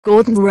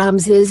Gordon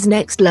Ramsay's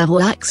Next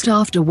Level axed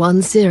after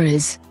one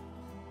series.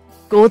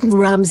 Gordon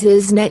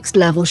Ramsay's Next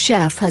Level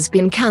Chef has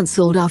been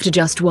cancelled after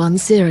just one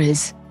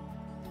series.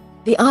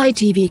 The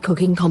ITV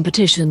cooking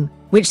competition,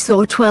 which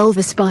saw 12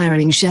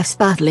 aspiring chefs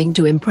battling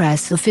to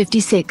impress the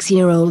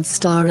 56-year-old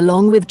star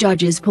along with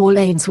judges Paul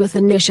Ainsworth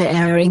and Nyesha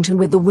Arrington,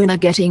 with the winner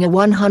getting a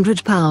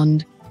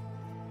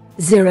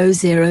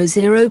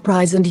 £100,000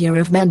 prize and year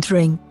of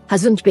mentoring,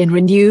 hasn't been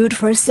renewed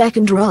for a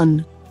second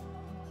run.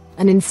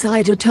 An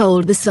insider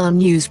told the Sun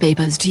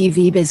newspaper's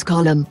TV Biz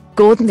column,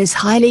 "Gordon is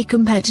highly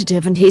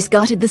competitive and he's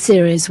gutted the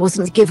series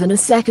wasn't given a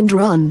second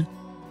run.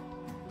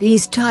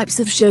 These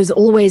types of shows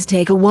always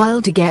take a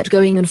while to get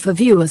going and for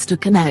viewers to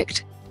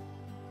connect.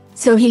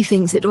 So he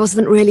thinks it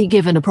wasn't really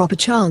given a proper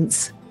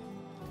chance.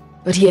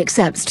 But he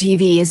accepts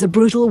TV is a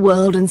brutal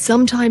world and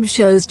sometimes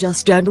shows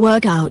just don't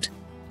work out."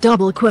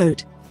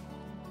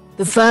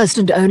 The first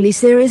and only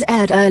series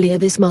aired earlier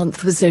this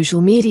month was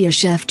social media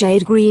chef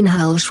Jade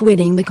Greenhalgh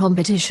winning the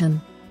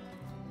competition.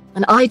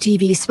 An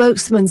ITV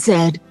spokesman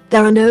said,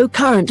 "There are no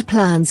current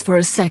plans for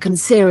a second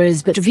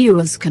series, but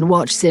viewers can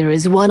watch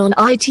Series 1 on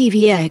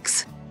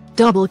ITVX."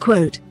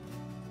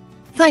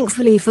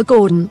 Thankfully for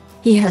Gordon,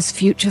 he has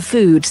future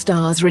food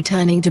stars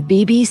returning to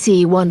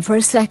BBC One for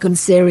a second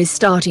series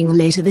starting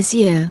later this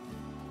year.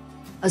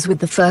 As with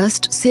the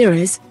first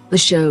series, the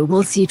show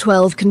will see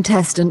 12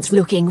 contestants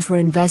looking for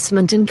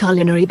investment in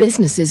culinary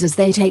businesses as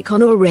they take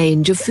on a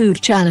range of food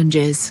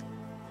challenges.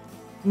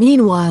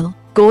 Meanwhile,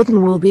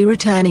 Gordon will be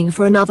returning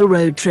for another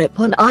road trip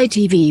on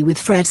ITV with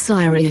Fred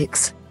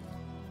Sireix.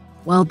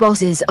 While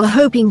bosses are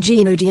hoping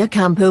Gino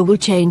D'Acampo will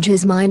change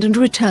his mind and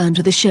return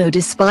to the show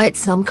despite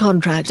some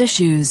contract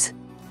issues.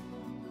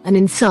 An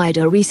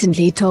insider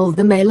recently told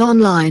the Mail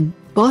Online,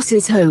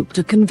 bosses hope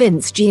to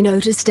convince Gino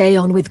to stay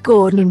on with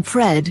Gordon and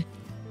Fred,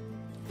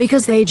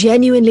 because they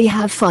genuinely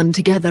have fun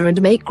together and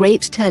make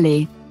great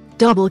telly.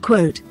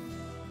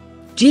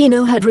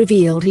 Gino had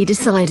revealed he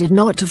decided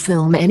not to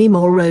film any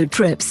more road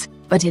trips,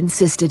 but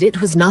insisted it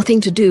was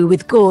nothing to do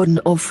with Gordon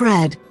or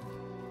Fred,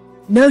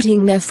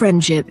 noting their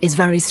friendship is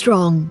very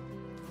strong.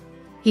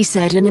 He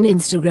said in an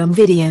Instagram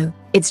video,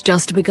 "It's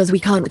just because we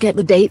can't get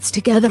the dates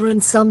together,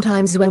 and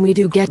sometimes when we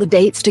do get the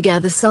dates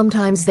together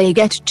sometimes they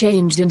get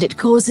changed and it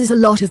causes a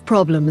lot of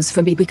problems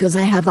for me because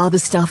I have other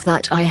stuff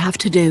that I have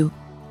to do.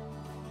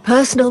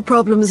 Personal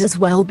problems as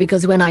well,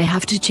 because when I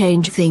have to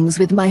change things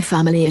with my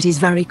family it is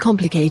very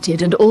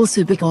complicated, and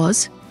also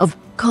because of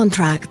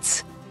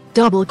contracts."